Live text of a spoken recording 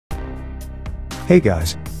Hey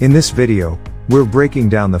guys, in this video, we're breaking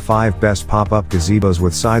down the 5 best pop-up gazebos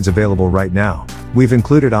with sides available right now. We've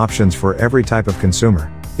included options for every type of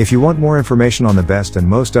consumer. If you want more information on the best and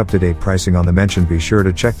most up-to-date pricing on the mention, be sure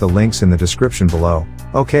to check the links in the description below.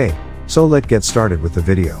 Okay, so let's get started with the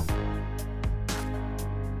video.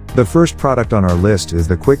 The first product on our list is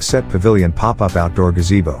the Quick Set Pavilion Pop-Up Outdoor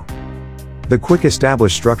Gazebo. The quick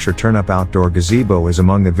established structure turn-up outdoor gazebo is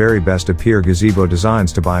among the very best appear gazebo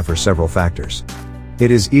designs to buy for several factors.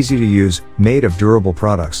 It is easy to use, made of durable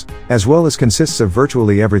products, as well as consists of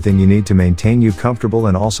virtually everything you need to maintain you comfortable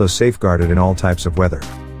and also safeguarded in all types of weather.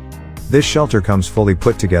 This shelter comes fully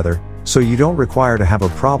put together, so you don't require to have a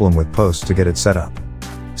problem with posts to get it set up.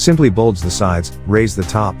 Simply bulge the sides, raise the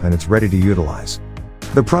top, and it's ready to utilize.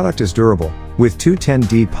 The product is durable, with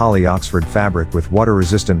 210D poly Oxford fabric with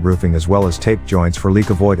water-resistant roofing as well as tape joints for leak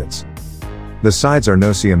avoidance. The sides are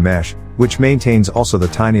no-seam mesh, which maintains also the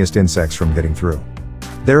tiniest insects from getting through.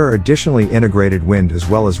 There are additionally integrated wind as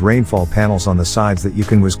well as rainfall panels on the sides that you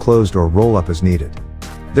can whiz closed or roll up as needed.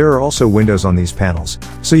 There are also windows on these panels,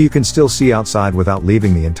 so you can still see outside without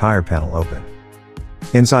leaving the entire panel open.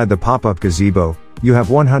 Inside the pop-up gazebo, you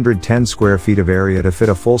have 110 square feet of area to fit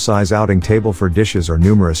a full-size outing table for dishes or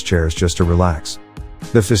numerous chairs just to relax.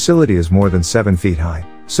 The facility is more than 7 feet high,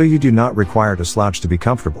 so you do not require to slouch to be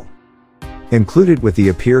comfortable. Included with the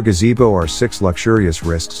Appear Gazebo are 6 luxurious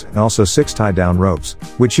wrists and also 6 tie-down ropes,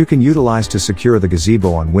 which you can utilize to secure the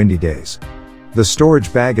gazebo on windy days. The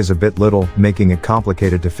storage bag is a bit little, making it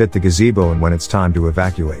complicated to fit the gazebo and when it's time to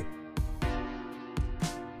evacuate.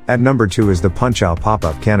 At number 2 is the Punchau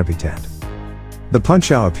Pop-Up Canopy Tent. The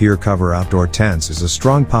Punchau Appear Cover Outdoor Tents is a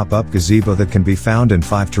strong pop-up gazebo that can be found in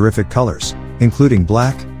 5 terrific colors, including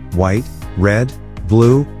black, white, red,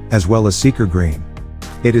 blue, as well as seeker green.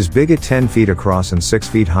 It is big at 10 feet across and 6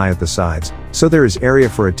 feet high at the sides, so there is area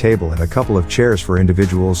for a table and a couple of chairs for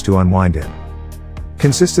individuals to unwind in.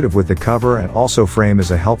 Consisted with the cover and also frame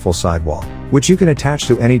is a helpful sidewall, which you can attach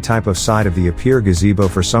to any type of side of the Appear Gazebo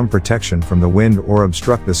for some protection from the wind or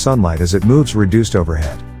obstruct the sunlight as it moves reduced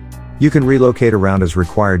overhead. You can relocate around as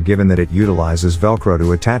required given that it utilizes Velcro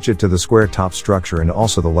to attach it to the square top structure and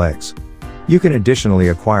also the legs. You can additionally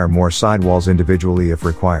acquire more sidewalls individually if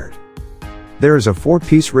required. There is a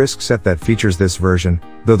 4-piece wrist set that features this version,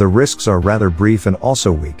 though the wrists are rather brief and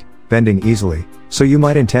also weak, bending easily, so you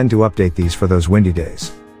might intend to update these for those windy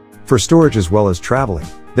days. For storage as well as traveling,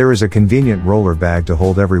 there is a convenient roller bag to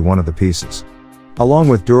hold every one of the pieces. Along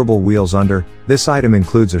with durable wheels under, this item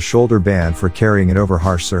includes a shoulder band for carrying it over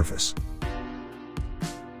harsh surface.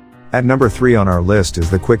 At number 3 on our list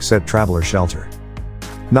is the Quick Set Traveler Shelter.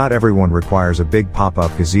 Not everyone requires a big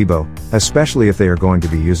pop-up gazebo, especially if they are going to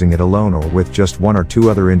be using it alone or with just 1 or 2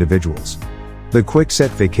 other individuals. The Quick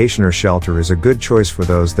Set Vacationer Shelter is a good choice for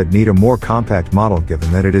those that need a more compact model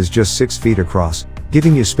given that it is just 6 feet across,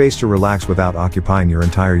 giving you space to relax without occupying your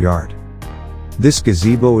entire yard. This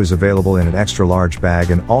gazebo is available in an extra large bag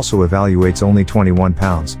and also evaluates only 21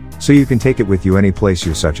 pounds, so you can take it with you any place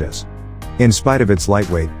you such as. In spite of its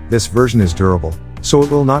lightweight, this version is durable, so it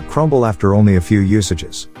will not crumble after only a few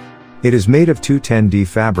usages. It is made of 210D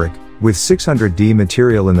fabric, with 600D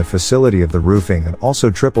material in the facility of the roofing and also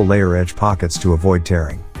triple layer edge pockets to avoid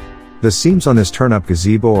tearing. The seams on this turn-up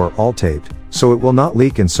gazebo are all taped, so it will not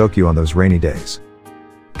leak and soak you on those rainy days.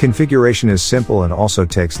 Configuration is simple and also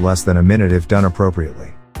takes less than a minute if done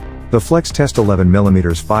appropriately. The Flex Test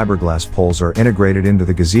 11mm fiberglass poles are integrated into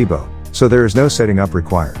the gazebo, so there is no setting up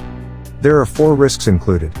required. There are 4 wrists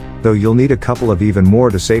included, though you'll need a couple of even more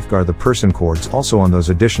to safeguard the person cords also on those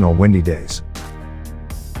additional windy days.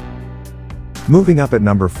 Moving up at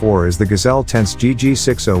number 4 is the Gazelle Tents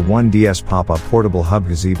GG601DS Pop-Up Portable Hub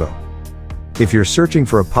Gazebo. If you're searching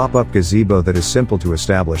for a pop-up gazebo that is simple to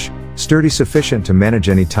establish, sturdy sufficient to manage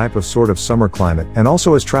any type of sort of summer climate and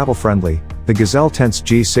also is travel friendly, the Gazelle Tents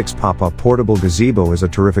G6 Pop-Up Portable Gazebo is a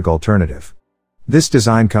terrific alternative. This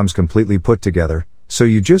design comes completely put together, so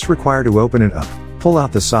you just require to open it up, pull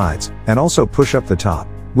out the sides, and also push up the top,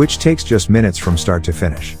 which takes just minutes from start to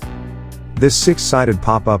finish. This 6-sided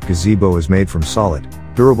pop-up gazebo is made from solid,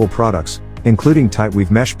 durable products, including tight weave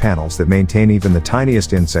mesh panels that maintain even the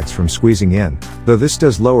tiniest insects from squeezing in, though this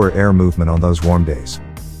does lower air movement on those warm days.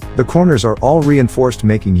 The corners are all reinforced,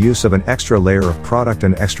 making use of an extra layer of product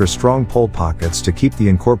and extra strong pole pockets to keep the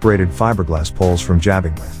incorporated fiberglass poles from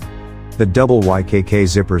jabbing with. The double YKK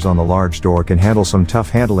zippers on the large door can handle some tough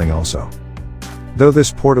handling also. Though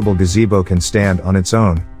this portable gazebo can stand on its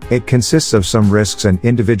own, it consists of some wrists and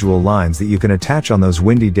individual lines that you can attach on those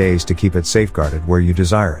windy days to keep it safeguarded where you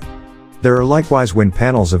desire it. There are likewise wind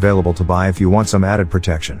panels available to buy if you want some added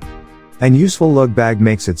protection. and useful lug bag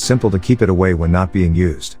makes it simple to keep it away when not being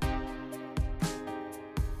used.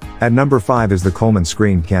 At number 5 is the Coleman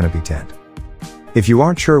screened canopy tent. If you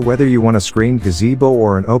aren't sure whether you want a screened gazebo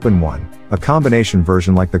or an open one, a combination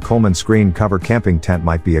version like the Coleman screen cover camping tent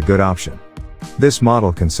might be a good option. This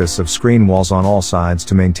model consists of screen walls on all sides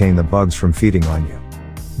to maintain the bugs from feeding on you.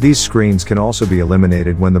 These screens can also be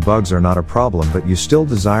eliminated when the bugs are not a problem but you still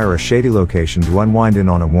desire a shady location to unwind in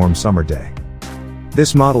on a warm summer day.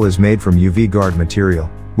 This model is made from UV guard material,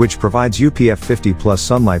 which provides UPF 50+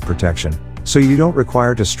 sunlight protection, so you don't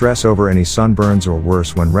require to stress over any sunburns or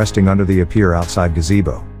worse when resting under the appear outside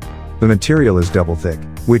gazebo. The material is double thick,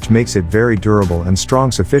 which makes it very durable and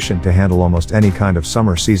strong, sufficient to handle almost any kind of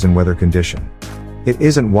summer season weather condition. It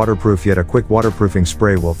isn't waterproof yet, a quick waterproofing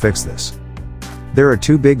spray will fix this. There are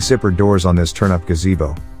 2 big zipper doors on this turn-up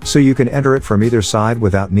gazebo, so you can enter it from either side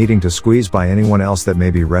without needing to squeeze by anyone else that may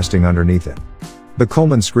be resting underneath it. The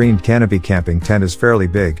Coleman screened canopy camping tent is fairly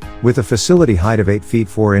big, with a facility height of 8 feet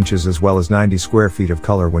 4 inches as well as 90 square feet of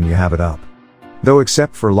color when you have it up. Though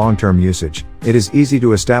except for long-term usage, it is easy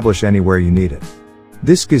to establish anywhere you need it.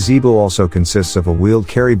 This gazebo also consists of a wheeled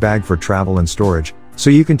carry bag for travel and storage, so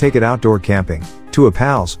you can take it outdoor camping, to a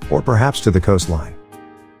pal's, or perhaps to the coastline.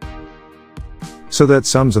 So that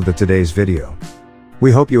sums up today's video.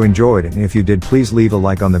 We hope you enjoyed it, and if you did, please leave a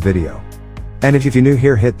like on the video. And if you're new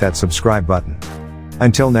here, hit that subscribe button.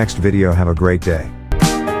 Until next video, have a great day.